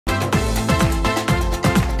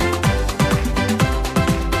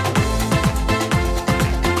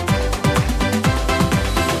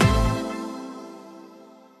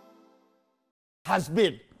has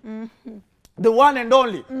been the one and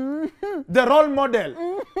only, the role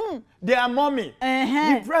model, their mommy,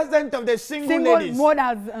 the president of the single ladies,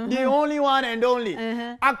 mothers, the only one and only.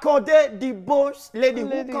 Akode, the boss lady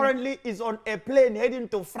who currently is on a plane heading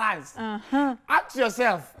to France. Ask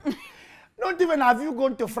yourself, not even have you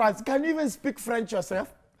gone to France, can you even speak French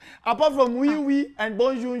yourself? Apart from oui, oui, and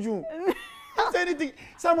bonjour. Anything.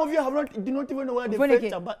 Some of you have not, do not even know where the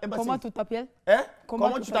French embassy. Comment tu t'appelles? Eh?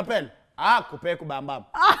 Comment tu t'appelles? Ah, coupé kubambam.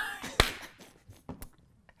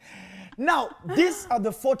 Now, these are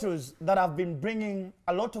the photos that have been bringing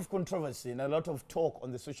a lot of controversy and a lot of talk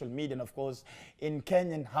on the social media and, of course, in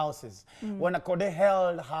Kenyan houses. When Akode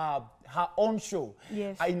held her own show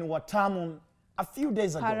in Watamu a few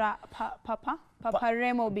days ago.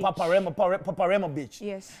 Paparemo Beach. Paparemo Beach.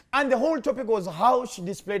 Yes. And the whole topic was how she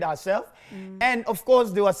displayed herself. And, of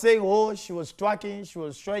course, they were saying, oh, she was twerking, she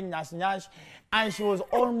was showing nyash, and she was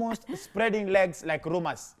almost spreading legs like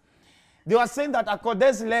rumors. They were saying that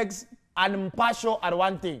Akode's legs and Mpasho are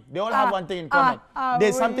one thing. They all have one thing in common.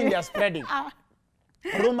 There's something they are spreading.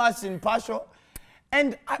 Rumors in Mpasho.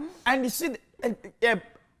 And you see,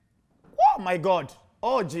 oh my God.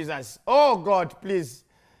 Oh Jesus. Oh God, please.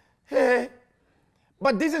 Hey.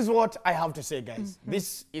 But this is what I have to say, guys.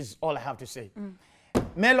 This is all I have to say.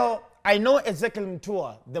 Melo, I know Ezekiel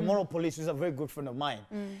Mtua, the moral police, who is a very good friend of mine,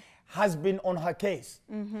 has been on her case.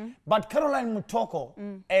 But Caroline Mutoko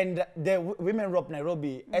and the Women Rep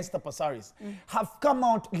Nairobi, Esther Passaris, have come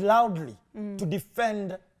out loudly to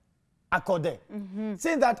defend Akode,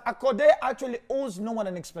 saying that Akode actually owes no one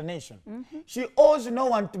an explanation. She owes no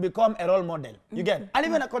one to become a role model. You get? And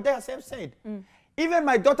even Akode herself said, even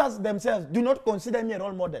my daughters themselves do not consider me a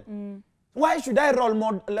role model. Why should I role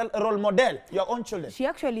model your own children? She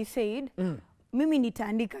actually said, mimi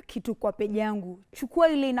nitaandika kitu kwa page yangu. Chukua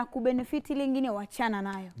ile inakubenefit ile ingine wachana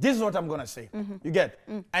nayo. This is what I'm going to say. You get?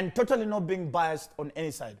 And totally not being biased on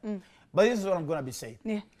any side. But this is what I'm going to be saying.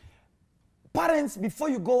 Yeah. Parents, before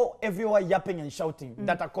you go everywhere yapping and shouting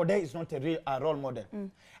that Akode is not a real role model,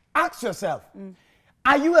 ask yourself,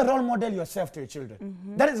 are you a role model yourself to your children?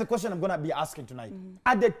 That is the question I'm going to be asking tonight.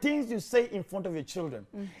 Are the things you say in front of your children,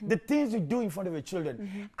 the things you do in front of your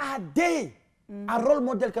children, are they a role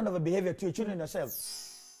model kind of a behavior to your children yourself?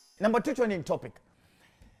 Number 2 trending topic.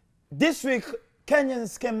 This week,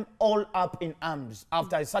 Kenyans came all up in arms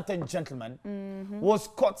after a certain gentleman was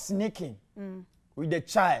caught sneaking with a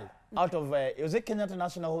child out of, was it Kenyatta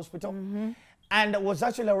National Hospital? And was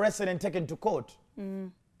actually arrested and taken to court.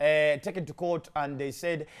 And they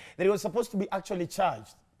said that he was supposed to be actually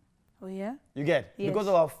charged. Oh, yeah? You get? Yes. Because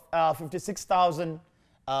of a 56,000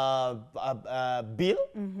 bill.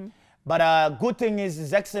 But good thing is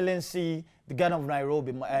His Excellency, the governor of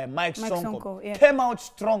Nairobi, Mike Sonko, came out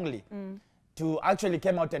strongly to actually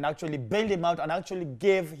came out and actually bailed him out and actually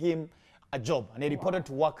gave him a job. And he reported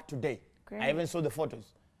to work today. Great. I even saw the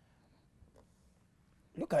photos.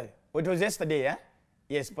 Look at it. It was yesterday, yeah?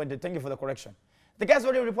 Yes, but thank you for the correction. The guy's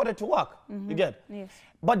already reported to work. You get? Yes.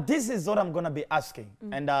 But this is what I'm going to be asking.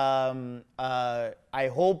 And I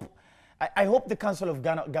hope the Council of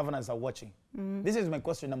Governors are watching. This is my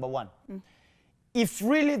question number 1. If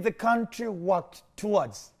really the country worked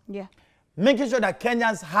towards making sure that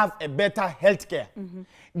Kenyans have a better health care,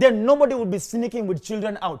 then nobody would be sneaking with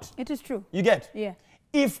children out. It is true. You get? Yeah.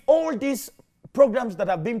 If all these programs that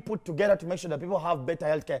are being put together to make sure that people have better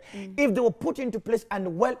health care, if they were put into place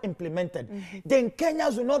and well implemented, then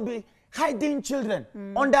Kenyans will not be hiding children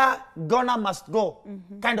under Ghana must go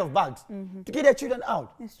kind of bags to get their children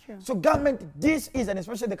out. That's true. So government, this is, and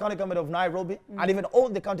especially the county government of Nairobi and even all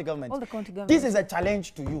the county governments, this is a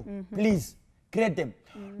challenge to you. Please create them.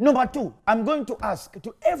 Number 2, I'm going to ask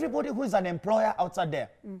to everybody who is an employer outside there,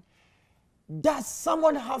 does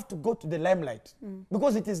someone have to go to the limelight?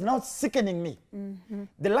 Because it is now sickening me.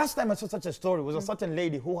 The last time I saw such a story was a certain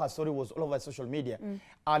lady who her story was all over social media.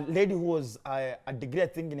 A lady who was a degree, I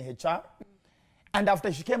think, in HR. And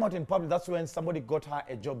after she came out in public, that's when somebody got her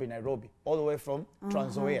a job in Nairobi, all the way from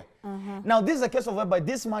Trans Nzoia. Now, this is a case of whereby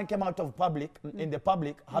this man came out of public, in the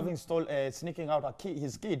public, having sneaking out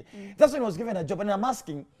his kid. That's when he was given a job. And I'm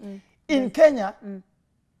asking, in Kenya,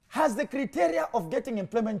 has the criteria of getting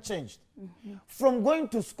employment changed? From going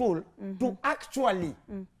to school to actually,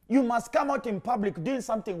 you must come out in public doing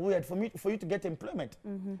something weird for you to get employment.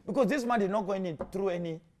 Because this man is not going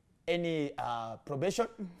through any probation,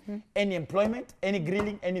 any employment, any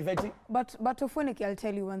grilling, any vetting. But Ofweneke, I'll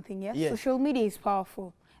tell you one thing, yes? Social media is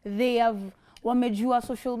powerful. They have wamejua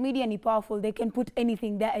social media ni powerful, they can put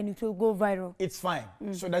anything there and it will go viral. It's fine.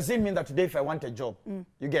 So does it mean that today if I want a job,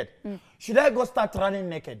 you get, should I go start running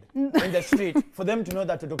naked in the street for them to know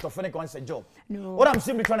that Dr. Ofweneke wants a job? No. What I'm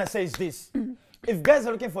simply trying to say is this. If guys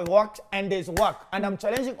are looking for work and there's work, and I'm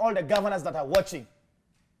challenging all the governors that are watching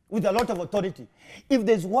with a lot of authority, if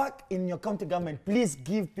there's work in your county government, please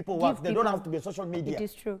give people work. They don't have to be on social media. It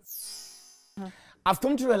is true. I've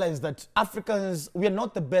come to realize that Africans, we are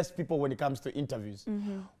not the best people when it comes to interviews.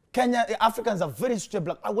 Kenya, Africans are very straight.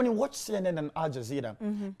 When you watch CNN and Al Jazeera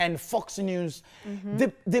and Fox News,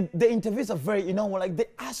 the interviews are very, you know, like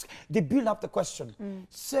they build up the question.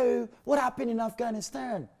 So, what happened in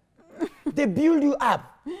Afghanistan? They build you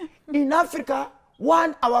up. In Africa,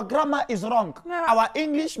 one, our grammar is wrong. Our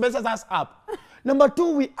English messes us up. Number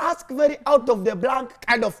two, we ask very out of the blank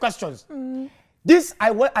kind of questions. This,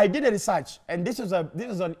 I did a research, and this was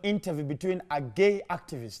an interview between a gay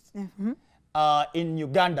activist in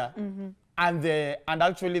Uganda and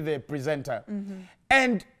actually the presenter.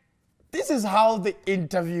 And this is how the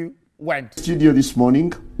interview went. Studio this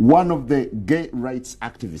morning, one of the gay rights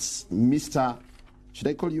activists, Mr. Should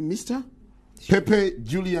I call you Mr? Pepe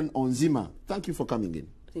Julian Onzima. Thank you for coming in.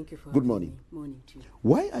 Thank you for Good morning. Me. Morning to you.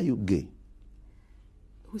 Why are you gay?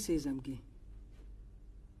 Who says I'm gay?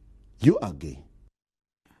 You are gay.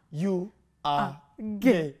 You are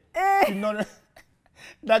gay. You know,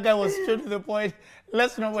 that guy was straight to the point.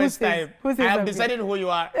 Let's not waste time. I have decided who you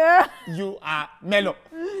are. You are mellow.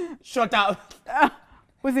 Shut up.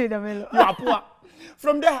 Who said mellow? You are poor.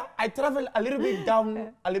 From there, I traveled a little bit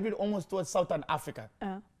down, a little bit almost towards Southern Africa.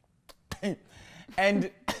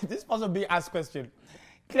 And this person being asked question,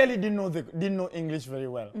 clearly didn't know English very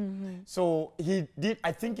well. So he did,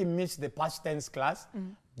 I think he missed the past tense class.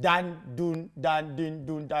 Dan, dun, dan, din,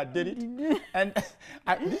 dun, da, did it. And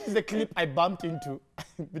this is the clip I bumped into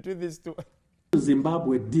between these two.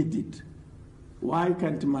 Zimbabwe did it. Why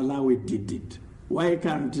can't Malawi did it? Why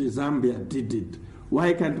can't Zambia did it?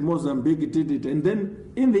 Why can't Mozambique did it? And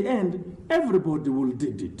then in the end, everybody will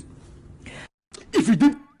did it. If you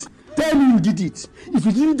did, tell me you did it. If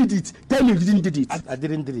you didn't did it, tell me you didn't did it. I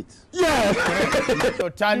didn't did it. Yeah. So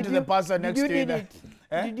turn to the person next to you.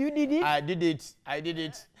 Did you did it? I did it. I did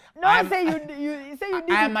it. No, say you did it.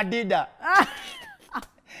 I am a dida.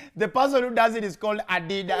 The person who does it is called a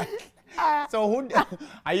dida. So who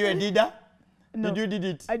are you a dida? No. Did you did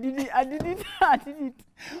it? I did it. I did it. I did it.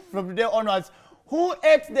 From today onwards, who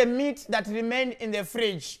ate the meat that remained in the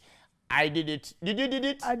fridge? I did it. Did you did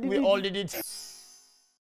it? We all did it. See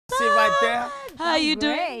right there. How are you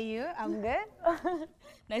doing? You? I'm good.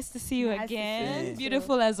 Nice to see you Nice to again. see you.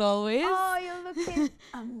 Beautiful as always. Oh, you're looking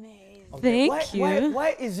amazing. Okay, Thank you.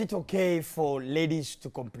 Why is it okay for ladies to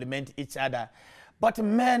compliment each other, but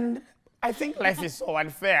men? I think life is so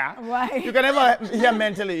unfair. Why? You can never hear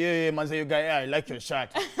men tell you, yeah, man, say you guy, yeah, I like your shirt.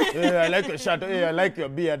 Yeah, I like your shirt. Yeah, I like your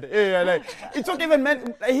beard. Yeah, I like. It's not even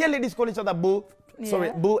men. I hear ladies call each other boo.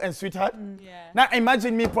 Sorry, boo and sweetheart. Yeah. Now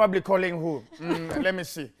imagine me probably calling who? Let me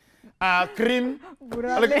see. Cream.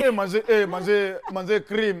 I like, hey, manze,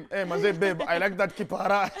 cream. Hey, manze, babe. I like that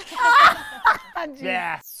kipara.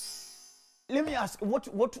 Yeah. Let me ask,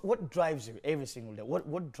 what drives you every single day?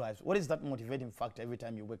 What is that motivating factor every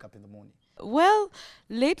time you wake up in the morning? Well,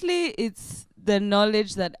 lately it's the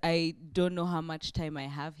knowledge that I don't know how much time I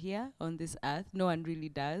have here on this earth. No one really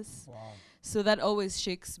does. Wow. So that always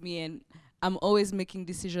shakes me, and I'm always making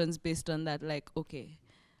decisions based on that. Like, okay,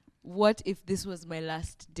 what if this was my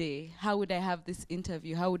last day? How would I have this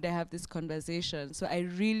interview? How would I have this conversation? So I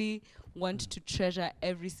really want to treasure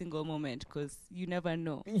every single moment, because you never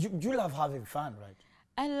know. You love having fun, right?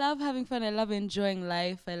 I love having fun. I love enjoying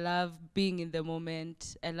life. I love being in the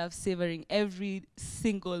moment. I love savoring every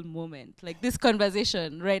single moment. Like this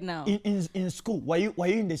conversation right now. In school, were you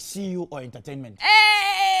in the CU or entertainment?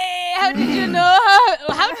 Hey, how did you know?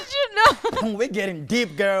 How did you know? We're getting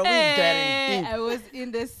deep, girl. We're getting deep. I was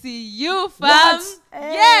in the CU, fam. What?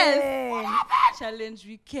 Yes. Challenge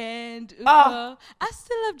weekend. I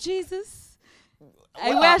still love Jesus.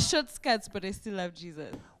 I wear short skirts, but I still love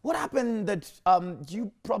Jesus. What happened that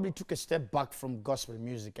you probably took a step back from gospel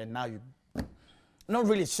music and now you, not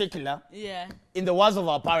really secular. Yeah. In the words of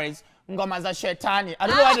our parents, ngoma za shetani. I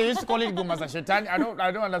don't know why they used to call it ngoma za shetani. I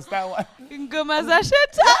don't understand why. Ngoma za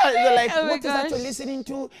shetani. They're like, oh what is that you're listening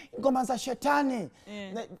to? Ngoma za shetani.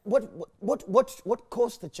 Yeah. What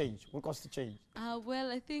caused the change? What caused the change? Well,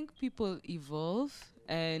 I think people evolve.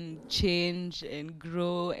 and change and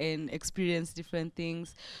grow and experience different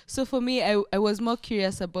things. So for me, I was more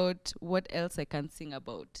curious about what else I can sing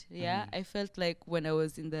about. Yeah, I felt like when I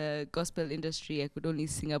was in the gospel industry, I could only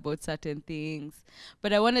sing about certain things,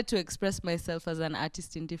 but I wanted to express myself as an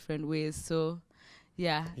artist in different ways. So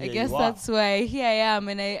yeah, I guess that's why here I am,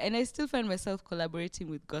 and I still find myself collaborating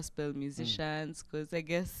with gospel musicians, because I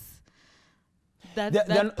guess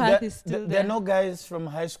that path is still there. There are no guys from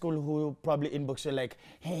high school who probably inbox you like,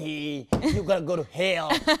 hey, you gotta go to hell.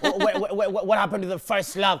 What happened to the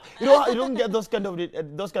first love? You don't get those kind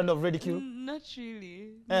of ridicule. Not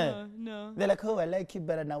really. No. They're like, oh, I like you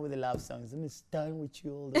better now with the love songs. I'm staying with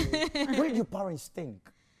you all the way. What did your parents think?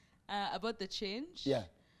 About the change? Yeah.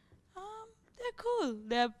 They're cool.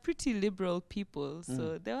 They're pretty liberal people,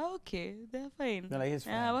 so they're okay. They're fine. They're like, it's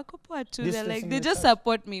fine. Wako poa too. They're like, they just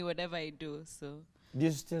support me whatever I do. So. Do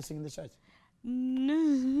you still sing in the church?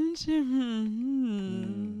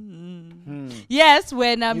 Yes,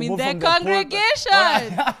 when I'm in the congregation.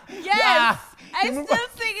 Yes, I still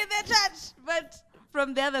sing in the church, but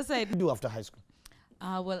from the other side. What did you do after high school?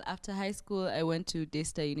 Well, after high school, I went to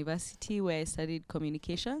Daystar University where I studied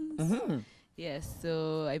communications. Yes,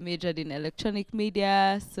 so I majored in electronic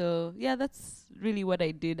media. So yeah, that's really what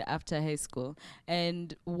I did after high school.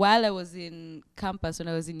 And while I was in campus, when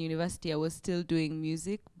I was in university, I was still doing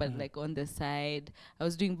music, but like on the side. I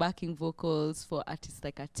was doing backing vocals for artists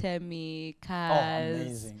like Atemi,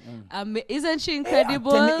 Kaz. Oh, amazing. Isn't she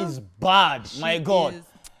incredible? Atemi is bad, my God. Is.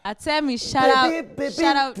 Atemi, shout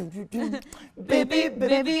out. Baby.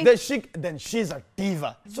 Then she's a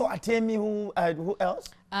diva. So Atemi, who else?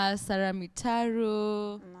 Sarah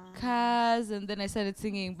Mitaro, Kaz, and then I started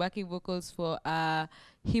singing backing vocals for a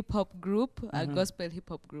hip-hop group, a gospel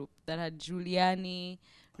hip-hop group that had Giuliani,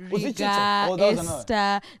 Riga,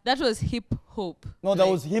 Esther. That was hip-hop. No, that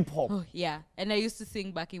was hip-hop. Oh, yeah. And I used to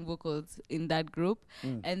sing backing vocals in that group.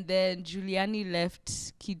 And then Giuliani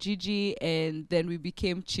left Kijiji, and then we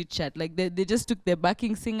became Chit Chat. Like, they just took the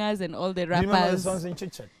backing singers and all the rappers. Do you remember the songs in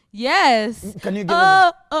Chit Chat? Yes. Can you give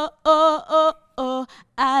us oh,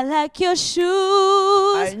 I like your shoes.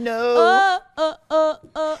 I know.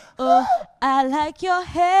 Oh, I like your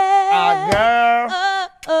hair. Girl.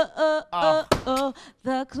 Oh,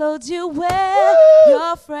 the clothes you wear.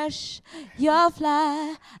 You're fresh, you're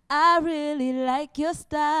fly. I really like your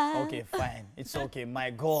style. Okay, fine. It's okay, my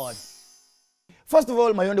God. First of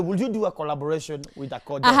all, Mayonde, would you do a collaboration with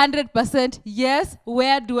Akode? 100%. Yes.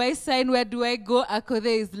 Where do I sign? Where do I go? Akode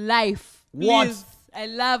is life. Please. What? I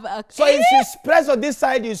love Akode. So if she spreads on this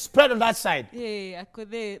side, you spread on that side. Hey,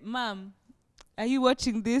 Akode, ma'am, are you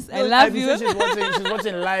watching this? I love you. She's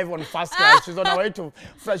watching live on Fast Class. She's on her way to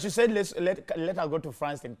France. She said, let her go to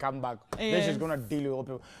France and come back. Yes. Then she's gonna deal with all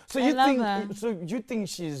people. So you think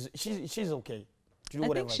she's okay to do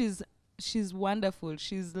whatever? I think she's wonderful.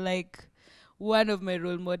 She's like one of my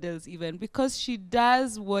role models, even because she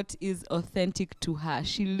does what is authentic to her.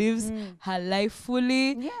 She lives her life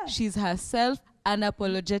fully. Yeah. She's herself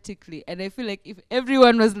unapologetically, and I feel like if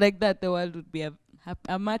everyone was like that, the world would be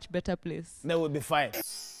a much better place. That would be fine.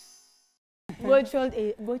 Boy child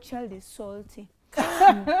is salty.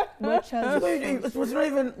 It was not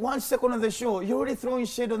even 1 second of the show. You're already throwing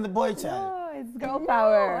shade on the boy child. Oh, it's girl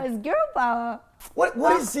power. It's girl power.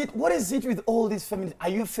 What is it with all these feminists? Are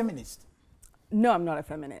you a feminist? No, I'm not a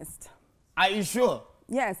feminist. Are you sure?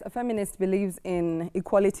 Yes, a feminist believes in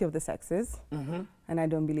equality of the sexes, and I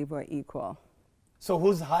don't believe we're equal. So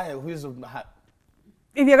who's higher? Who's higher?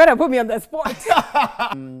 If you're gonna put me on the spot.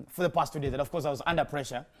 For the past 2 days, and of course I was under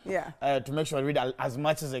pressure. Yeah. To make sure I read as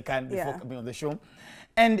much as I can before coming on the show.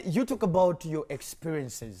 And you talk about your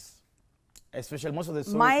experiences, especially most of the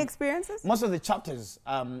stories. My experiences? Most of the chapters,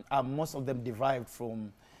 most of them derived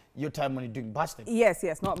from your time when you're doing Boston. Yes,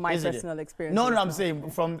 not my personal experience. No, I'm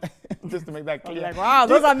saying from, just to make that clear. Like, wow,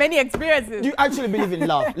 those are many experiences. Do you actually believe in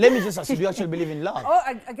love? Let me just ask you, do you actually believe in love? Oh,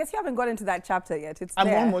 I guess you haven't got into that chapter yet. It's there.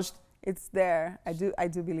 I'm almost. It's there. I do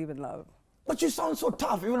believe in love. But you sound so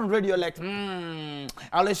tough. Even on radio, like, I'll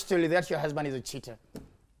always tell you that your husband is a cheater.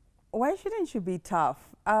 Why shouldn't you be tough?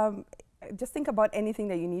 Just think about anything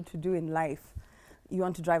that you need to do in life. You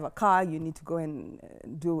want to drive a car, you need to go and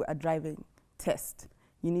do a driving test.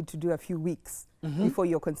 You need to do a few weeks before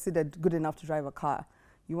you're considered good enough to drive a car.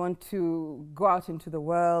 You want to go out into the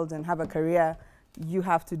world and have a career, you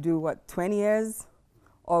have to do, 20 years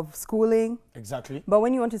of schooling? Exactly. But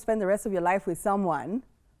when you want to spend the rest of your life with someone,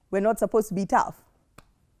 we're not supposed to be tough.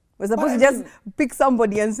 We're supposed to just pick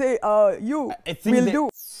somebody and say, you will do.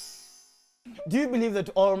 Do you believe that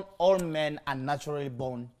all men are naturally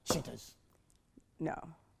born cheaters? No.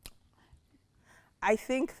 I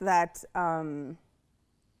think that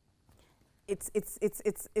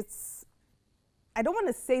I don't want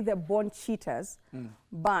to say they're born cheaters,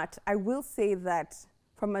 but I will say that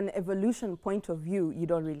from an evolution point of view, you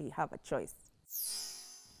don't really have a choice.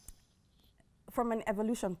 From an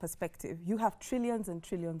evolution perspective, you have trillions and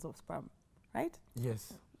trillions of sperm, right?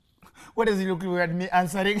 Yes. What does he look like at me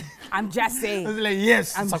answering? I'm just saying. It's like,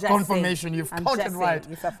 yes, I'm it's a just confirmation. saying. You've I'm counted just right.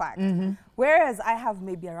 saying, it's a fact. Whereas I have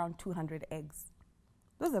maybe around 200 eggs.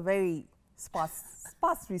 Those are very sparse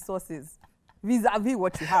resources vis-a-vis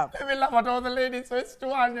what you have. Let me laugh at all the ladies, so it's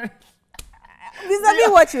 200. Vis-a-vis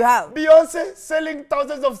what you have. Beyonce selling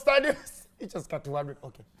thousands of stadiums. He just got 200.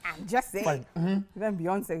 Okay. I'm just saying. Fine. Even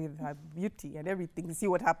Beyonce with her beauty and everything, see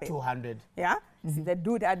what happened. 200. Yeah? See, the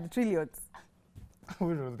dude had trillions.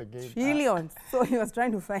 We rule the game. Trillions. So he was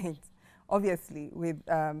trying to find, obviously, with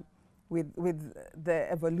the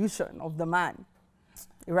evolution of the man,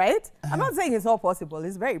 right? I'm not saying it's not possible.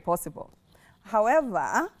 It's very possible.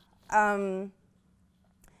 However,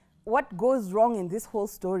 what goes wrong in this whole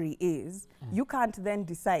story is you can't then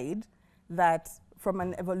decide that from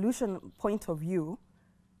an evolution point of view,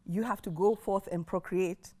 you have to go forth and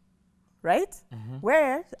procreate, right?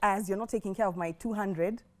 Whereas you're not taking care of my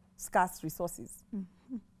 200 scarce resources.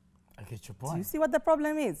 I get your point. Do you see what the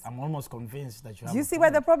problem is? I'm almost convinced that you have. Do you see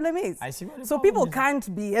where the problem is? I see where the so problem people is.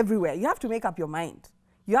 can't be everywhere. You have to make up your mind.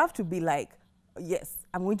 You have to be like, yes,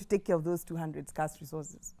 I'm going to take care of those 200 scarce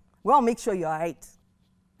resources. Well, make sure you're right.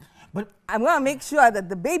 But I'm going to make sure that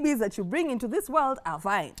the babies that you bring into this world are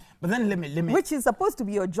fine. But then let me. Which is supposed to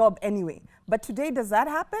be your job anyway. But today, does that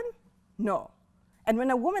happen? No. And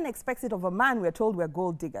when a woman expects it of a man, we're told we're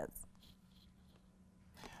gold diggers.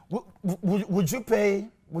 Would you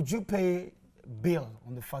pay bill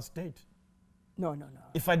on the first date? No.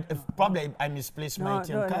 If probably I misplaced my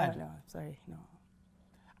ATM card. No, sorry, no.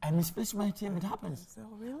 I misplaced my ATM. It happens. So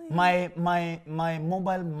really? My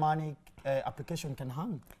mobile money application can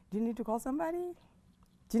hang. Do you need to call somebody?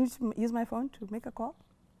 Do you need to use my phone to make a call?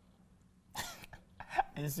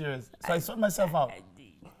 Are you serious? So I sort myself out.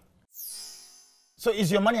 So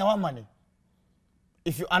is your money our money?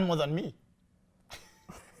 If you earn more than me?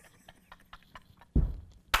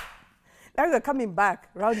 Now you're coming back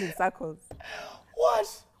round in circles.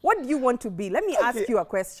 What? What do you want to be? Let me ask you a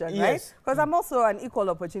question, right? Because I'm also an equal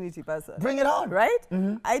opportunity person. Bring it on. Right?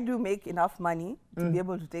 I do make enough money to be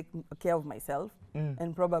able to take care of myself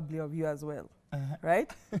and probably of you as well. Right?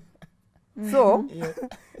 So,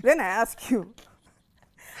 then I ask you,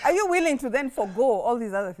 are you willing to then forego all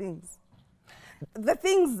these other things? The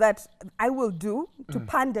things that I will do to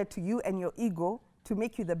pander to you and your ego to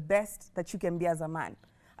make you the best that you can be as a man.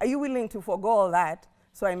 Are you willing to forego all that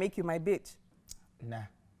so I make you my bitch? Nah.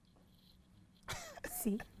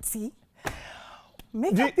 See?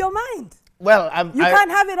 Make up your mind. Well, you can't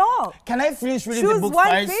have it all. Can I finish reading Choose the book one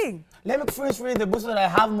first? thing. Let me finish reading the book so that I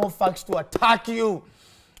have more facts to attack you.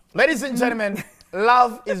 Ladies and gentlemen,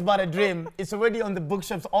 Love is But a Dream. It's already on the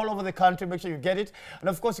bookshelves all over the country. Make sure you get it. And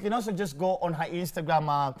of course, you can also just go on her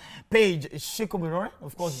Instagram page, Shiko Mirore.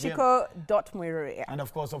 Of course, Shiko.Mirore. and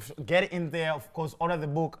of course, get in there. Of course, order the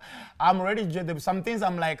book. I'm already judged. Some things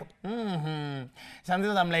I'm like, Some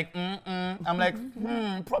things I'm like, I'm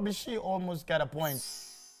like, Probably she almost got a point.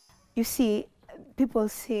 You see, people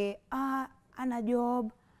say, ana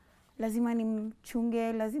job, lazima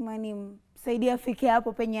nimchunge, lazima nimsaidie afike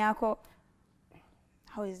hapo penye yako.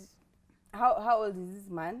 How old is this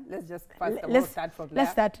man? Let's just first of all start from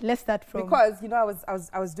there. Let's start from. Because you know,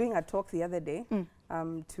 I was doing a talk the other day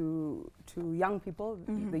to young people,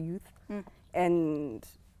 the youth, and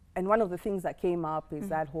one of the things that came up is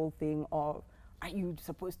that whole thing of, are you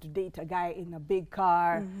supposed to date a guy in a big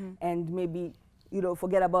car and maybe, you know,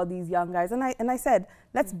 forget about these young guys? And I said,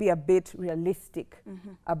 let's be a bit realistic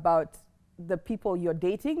about the people you're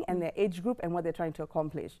dating and their age group and what they're trying to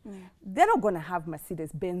accomplish. They're not going to have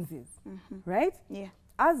Mercedes Benzes, right? Yeah.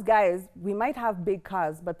 As guys, we might have big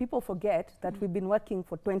cars, but people forget that we've been working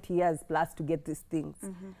for 20 years plus to get these things.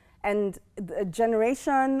 And the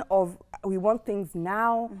generation of we want things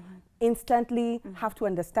now, instantly, have to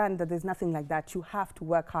understand that there's nothing like that. You have to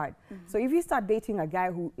work hard. So if you start dating a guy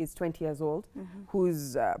who is 20 years old,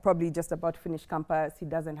 who's probably just about to finish campus, he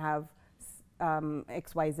doesn't have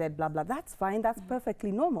XYZ, blah, blah, that's fine. That's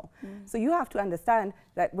perfectly normal. So you have to understand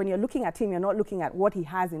that when you're looking at him, you're not looking at what he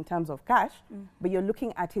has in terms of cash, but you're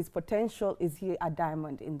looking at his potential. Is he a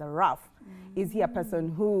diamond in the rough? Is he a person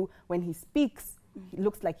who, when he speaks, he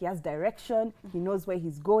looks like he has direction, he knows where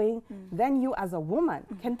he's going, then you as a woman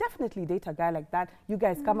can definitely date a guy like that. You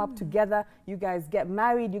guys come up together, you guys get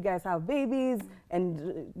married, you guys have babies,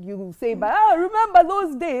 and you say, but remember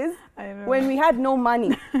those days when we had no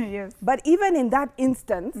money. Yes. But even in that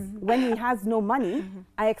instance, when he has no money,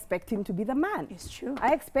 I expect him to be the man. It's true.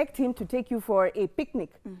 I expect him to take you for a picnic.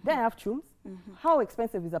 Then I have chums. How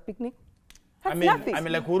expensive is a picnic? That's nothing. I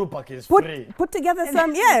mean, like Uhuru Park is free. Put together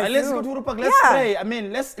some, yes. Let's go to Uhuru Park. Let's pray. I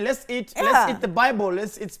mean, let's eat the Bible.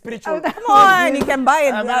 Let's eat spiritual. Come on, you can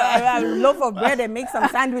buy a loaf of bread and make some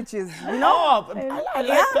sandwiches. You know, I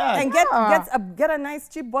like that. And get a nice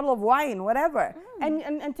cheap bottle of wine, whatever,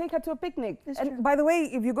 and take her to a picnic. And by the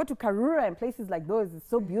way, if you go to Karura and places like those, it's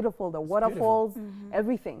so beautiful. The waterfalls,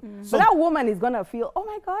 everything. So that woman is gonna feel, oh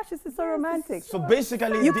my gosh, this is so romantic. So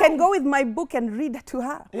basically, you can go with my book and read it to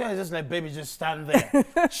her. Yeah, just like baby, just stand there.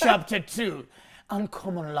 Chapter 2,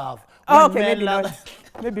 uncommon love. Oh, okay, maybe not.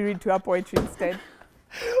 Maybe read to her poetry instead.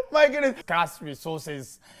 My goodness. Scarce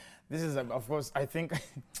resources. This is, of course, I think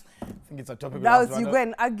it's a topic. Now you go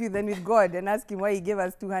and argue then with God and ask him why he gave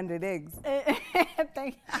us 200 eggs.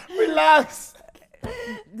 Relax.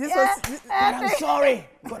 God, I'm sorry.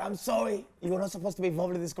 God, I'm sorry. You were not supposed to be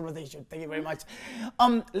involved in this conversation. Thank you very much.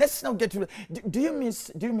 Let's now get to. Do you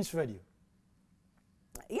miss radio?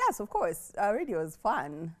 Yes, of course. Radio is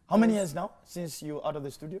fun. How many years now since you're out of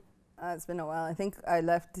the studio? It's been a while. I think I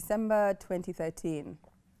left December 2013.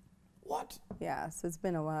 What? Yeah, so it's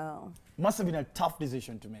been a while. Must have been a tough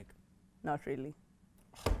decision to make. Not really.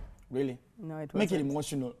 Really? No, it wasn't. Make it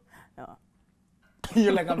emotional. No.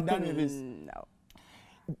 You're like, I'm done with this. No.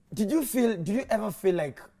 Did you ever feel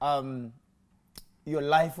like your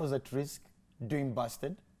life was at risk doing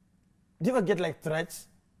Busted? Did you ever get like threats?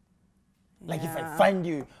 Like if I find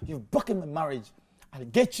you, you've broken my marriage, I'll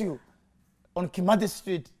get you on Kimade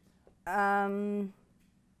Street. No.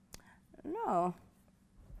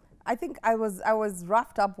 I think I was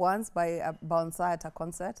roughed up once by a bouncer at a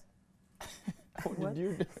concert. What did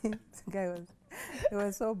you do? It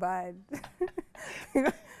was so bad.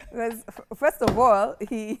 Because first of all,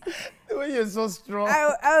 You're so strong.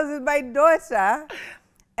 I was with my daughter,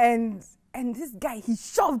 and this guy, he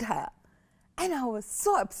shoved her, and I was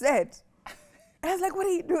so upset. I was like, what are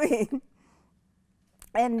you doing?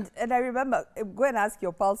 And I remember, go and ask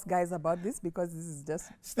your Pulse guys about this, because this is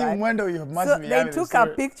just Steve Wendo, you must so be they took a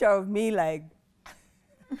picture of me like,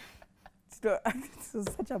 it was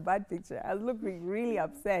such a bad picture. I was looking really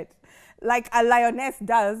upset. Like a lioness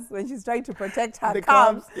does when she's trying to protect her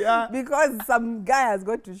cubs, because some guy has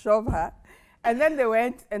got to shove her. And then they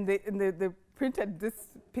went and they printed this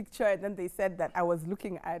picture, and then they said that I was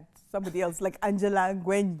looking at somebody else, like Angela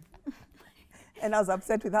Ngwenyi. And I was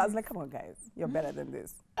upset with her. I was like, come on, guys, you're better than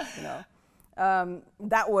this, you know.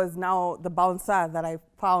 That was now the bouncer that I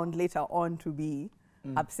found later on to be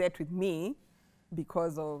upset with me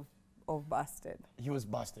because of Busted. He was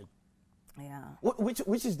busted. Yeah.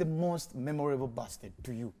 Which is the most memorable Busted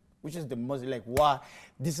to you? Which is the most like, wow,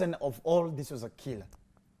 this one of all, this was a killer?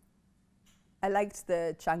 I liked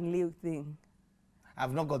the Chang Liu thing.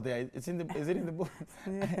 I've not got there. Is it in the book?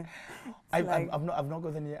 Yeah. I've not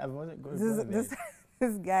got any.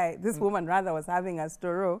 This woman rather was having a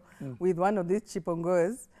storo with one of these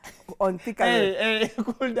chipongos on Thika. Hey,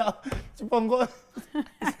 cool down. Chipongos.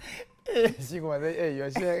 Hey,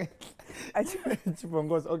 you're sharing.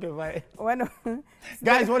 Chipongos. Okay, fine.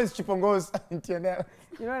 Guys, what is chipongos in TNL?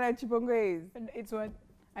 You know what a chipongo is? It's what?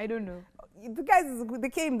 I don't know. The guys,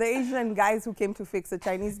 the Asian guys who came to fix, the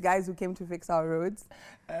Chinese guys who came to fix our roads.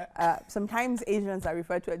 Sometimes Asians are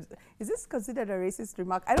referred to as, is this considered a racist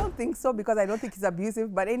remark? I don't think so, because I don't think it's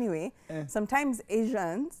abusive, but anyway, sometimes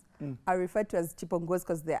Asians are referred to as chipongos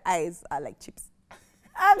because their eyes are like chips.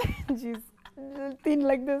 Jeez, thin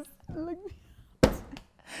like this.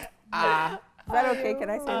 Is that okay? Can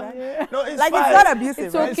I say that? Yeah. No, it's like fine. It's not abusive.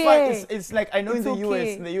 It's right? okay. It's fine. It's like, I know It's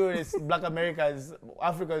in the okay. US, Black Americans,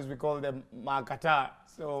 Africans, we call them Makata.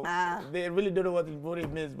 So they really don't know what it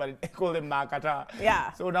means, but they call them Makata.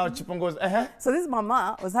 Yeah. So now chipongos, So this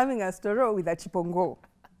mama was having a storo with a chipongo.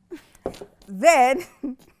 Then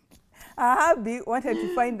her hubby wanted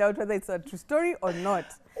to find out whether it's a true story or not.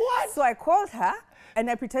 What? So I called her and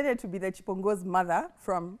I pretended to be the chipongo's mother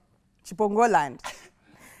from Chipongo land.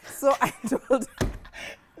 So I told her.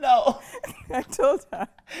 No. I told her.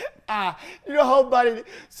 You know how bad it is.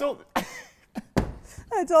 So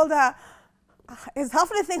I told her, is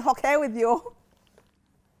everything okay with you?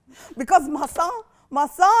 Because my son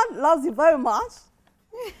loves you very much.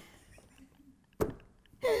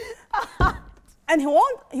 And he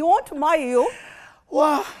want to marry you.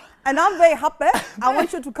 wow. And I'm very happy. I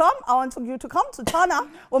want you to come. I want you to come to China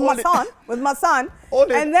with my son.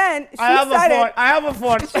 And then she started. I have a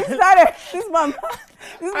phone. She started. This mama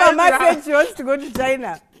said she wants to go to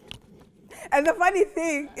China. And the funny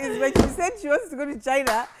thing is, when she said she wants to go to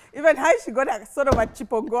China, even her, she got a sort of a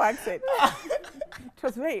Chipongo accent. It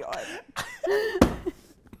was very odd.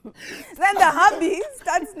 Then the hubby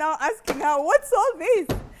starts now asking her, what's all this?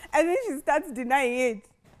 And then she starts denying it.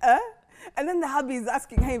 And then the hubby is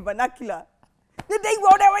asking her in vernacular, the day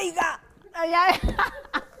whatever you got.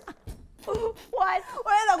 What?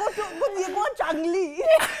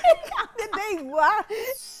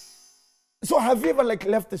 So have you ever like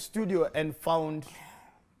left the studio and found,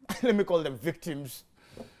 let me call them victims,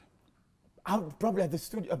 probably at the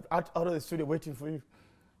studio, out of the studio waiting for you?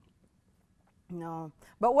 No.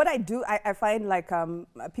 But what I do, I find like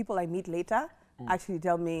people I meet later actually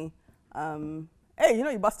tell me, hey,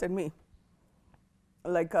 you busted me.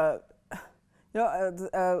 Like, there's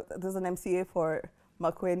an MCA for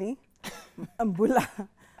Makweni, Mbula.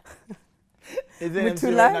 Is it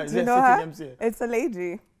Mutula, do you know her? MCA? It's a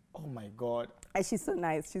lady. Oh my God. And she's so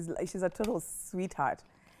nice. She's a total sweetheart.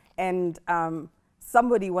 And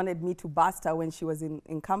somebody wanted me to bust her when she was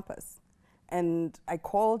in campus. And I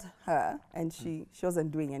called her, and she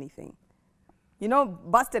wasn't doing anything.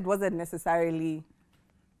 Busted wasn't necessarily...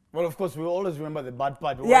 Well, of course, we always remember the bad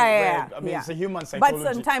part. Yeah. I mean, it's a human psychology.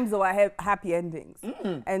 But sometimes there were happy endings.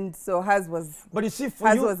 And so hers was... But you see,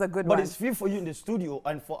 for you, was a good one. But it's for you in the studio,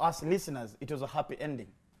 and for us listeners, it was a happy ending.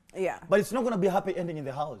 Yeah. But it's not going to be a happy ending in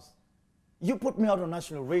the house. You put me out on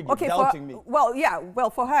national radio, doubting me. Well, yeah. Well,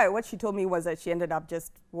 for her, what she told me was that she ended up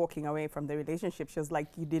just walking away from the relationship. She was like,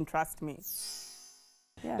 you didn't trust me.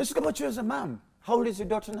 Yeah. Let's talk about you as a mom. How old is your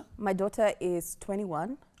daughter now? My daughter is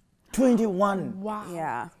 21. 21? Wow.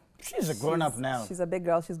 Yeah. She's a grown-up now. She's a big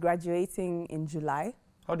girl. She's graduating in July.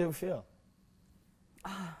 How do you feel?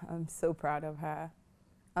 I'm so proud of her.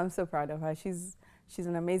 I'm so proud of her. She's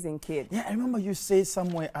an amazing kid. Yeah, I remember you say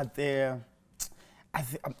somewhere at the...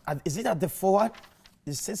 is it at the forward?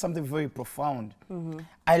 You said something very profound.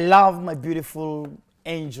 I love my beautiful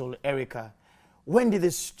angel, Erica. When did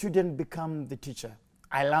the student become the teacher?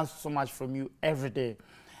 I learn so much from you every day.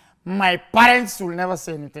 My parents will never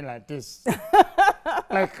say anything like this.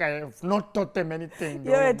 Like I have not taught them anything.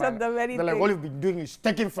 You haven't taught them anything. They're like, all you've been doing is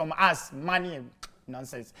taking from us money and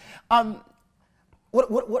nonsense.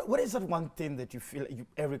 What is that one thing that you feel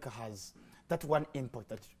Erica has, that one impact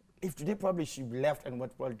that if today probably she left and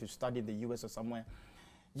went probably to study in the US or somewhere,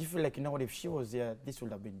 you feel like, what, if she was there, this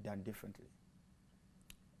would have been done differently?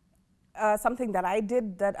 Something that I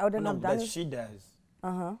did that I wouldn't have done? That she does.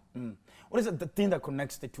 What is it, the thing that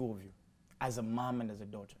connects the two of you, as a mom and as a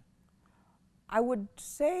daughter? I would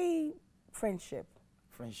say friendship.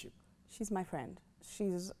 Friendship. She's my friend.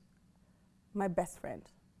 She's my best friend.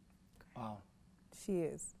 Wow. She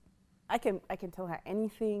is. I can tell her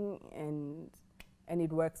anything, and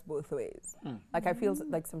it works both ways. Like I feel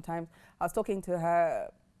like sometimes I was talking to her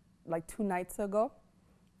like 2 nights ago,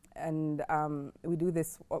 and we do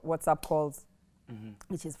this WhatsApp calls,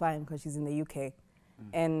 which is fine because she's in the UK,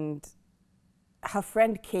 and her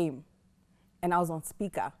friend came, and I was on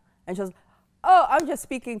speaker, and she was, oh, I'm just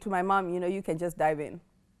speaking to my mom. You can just dive in,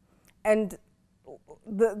 and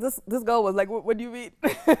this girl was like, what do you mean?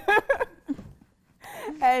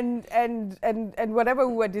 And whatever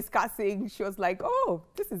we were discussing, she was like, oh,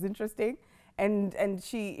 this is interesting. And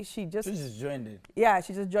she just joined it. Yeah,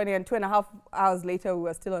 she just joined it. And 2.5 hours later, we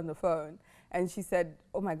were still on the phone. And she said,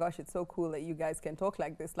 oh my gosh, it's so cool that you guys can talk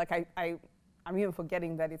like this. Like I'm even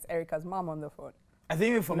forgetting that it's Erica's mom on the phone. I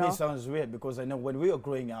think even for me it sounds weird because I know when we were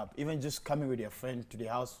growing up, even just coming with your friend to the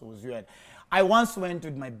house was weird. I once went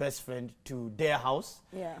with my best friend to their house.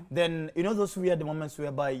 Yeah. Then, those weird moments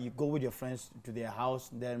whereby you go with your friends to their house,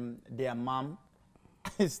 then their mom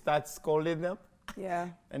starts scolding them. Yeah.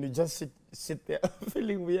 And you just sit there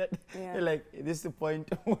feeling weird. Yeah. You're like, is this the point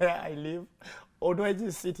where I live? Or do I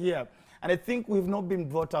just sit here? And I think we've not been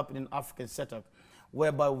brought up in an African setup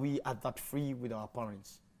whereby we are that free with our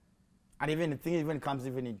parents. And even the thing even comes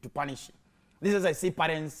even into punishing. This is I see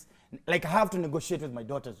parents, like I have to negotiate with my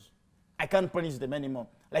daughters. I can't punish them anymore.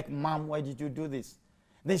 Like, Mom, why did you do this?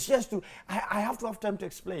 Then she has to, I have to have time to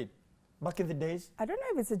explain. Back in the days. I don't know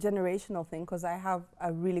if it's a generational thing because I have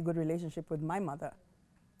a really good relationship with my mother.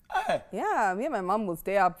 Hey. Yeah, me and my mom will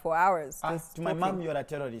stay up for hours. To my mom, you're a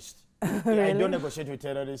terrorist. Really? I don't negotiate with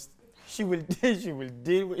terrorists. She will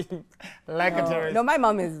deal with him like a terrorist. No, my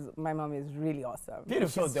mom is really awesome.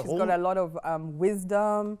 Beautiful. She's got a lot of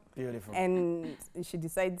wisdom. Beautiful. And she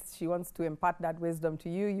decides she wants to impart that wisdom to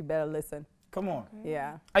you. You better listen. Come on.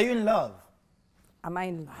 Yeah. Are you in love? Am I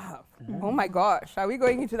in love? Oh my gosh, are we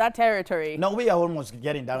going into that territory? No, we are almost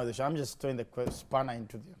getting down with the show. I'm just throwing the spanner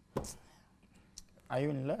into the... Are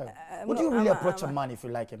you in love? Would no, you really approach a man if you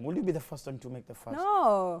like him? Will you be the first one to make the first?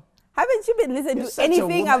 No. Haven't you been listening You're to such a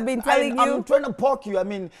anything I've woman. been telling you? I'm trying to poke you. I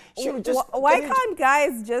mean, she would just... Why can't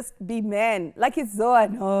guys just be men? Like, it's so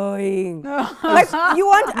annoying. Like, you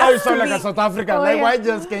want Now you us sound to like a be... South African. Oh, like, yeah. why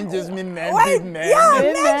just can't just mean men? Why? Be men? Yeah,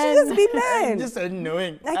 Be men should just be men. Just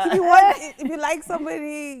annoying. Like, if you want, if you like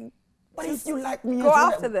somebody, But if you like me, go as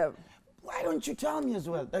well, after them. why don't you tell me as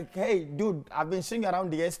well? Like, hey, dude, I've been seeing around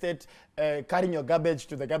the estate carrying your garbage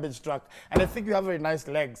to the garbage truck, and I think you have very nice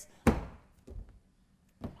legs.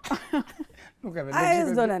 Look at the I legs.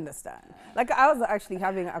 just don't understand. Like, I was actually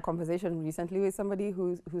having a conversation recently with somebody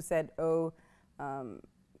who said, oh,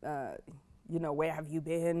 you know, where have you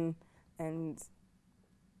been? And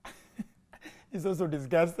He's also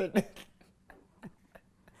disgusted.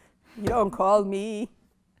 you don't call me.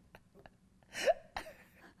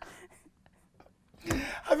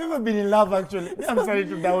 Have you ever been in love, actually? I'm starting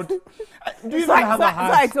to doubt. Do you So even have a I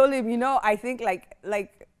heart? told him, you know, I think like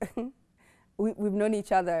we've known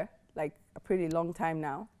each other like a pretty long time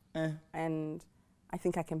now. And I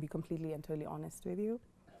think I can be completely and totally honest with you.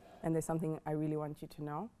 And there's something I really want you to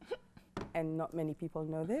know. And not many people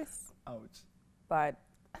know this. Ouch. But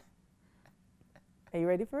are you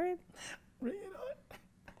ready for it? Bring it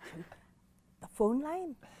on. The phone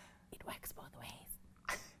line, it works both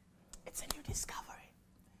ways. It's a new discovery.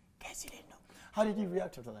 Guess you didn't know. How did he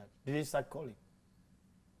react after that? Did he start calling?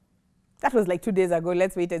 That was like 2 days ago.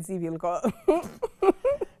 Let's wait and see if he'll call.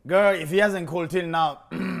 Girl, if he hasn't called till now,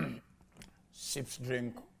 sips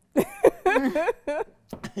drink.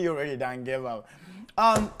 You already done gave up.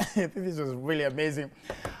 This was really amazing.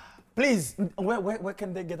 Please, where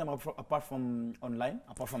can they get them apart from online?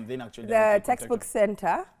 Apart from then, actually. The Textbook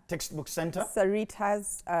Center. Textbook Center.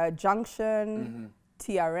 Sarita's Junction.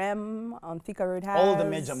 TRM on Thika Road has. All the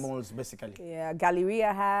major malls, basically. Yeah,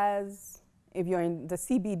 Galleria has. If you're in the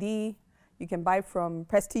CBD, you can buy from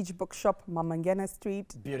Prestige Bookshop, Mamangena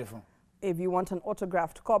Street. Beautiful. If you want an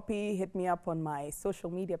autographed copy, hit me up on my social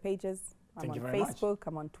media pages. I'm Thank you on very much. Facebook,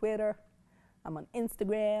 I'm on Twitter, I'm on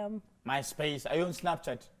Instagram. MySpace. Are you on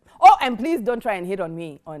Snapchat? Oh, and please don't try and hit on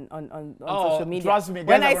me on social media. Trust me, guys,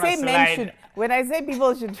 when I'm I gonna say men slide. should, when I say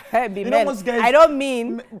people should try and be You know, men, most guys- I don't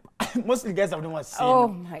mean. Most guys have never seen. Oh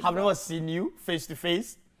my have never seen you face to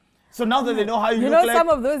face. So now that they know how you You look know, like, some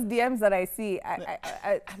of those DMs that I see, I'm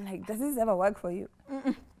like, does this ever work for you?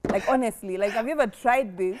 Like, honestly, like, have you ever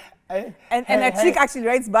tried this? Hey, And hey, a chick actually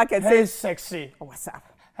writes back and hey, says, sexy. oh, what's up?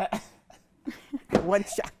 One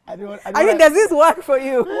shot. I I mean, does this work for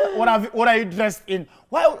you? what are you dressed in?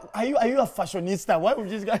 Why are you a fashionista? Why would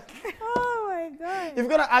you guys? Oh my God. If you're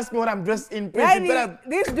gonna ask me what I'm dressed in, please, Yeah, you better.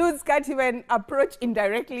 these dudes can't even approach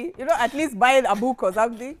indirectly. You know, at least buy a book or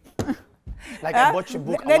something. Like I bought your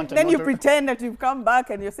book. I want Then you another. pretend that you've come back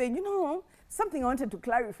and you're saying, you know, something I wanted to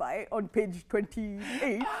clarify on page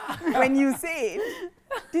 28 when you said,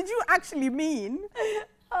 did you actually mean?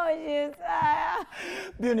 Oh, yes.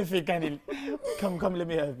 Beautiful, Canil. Come, let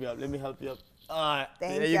me help you up. Let me help you up.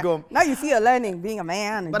 There you go. Now you see you're learning being a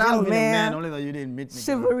man. And But being I'm a being a man. man, only that you didn't meet me.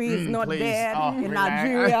 Chivalry is not Please. there Oh, in relax.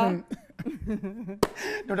 Nigeria.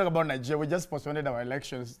 Don't talk about Nigeria. We just postponed our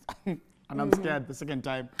elections. And I'm scared the second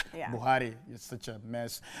time. Yeah. Buhari is such a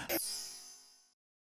mess.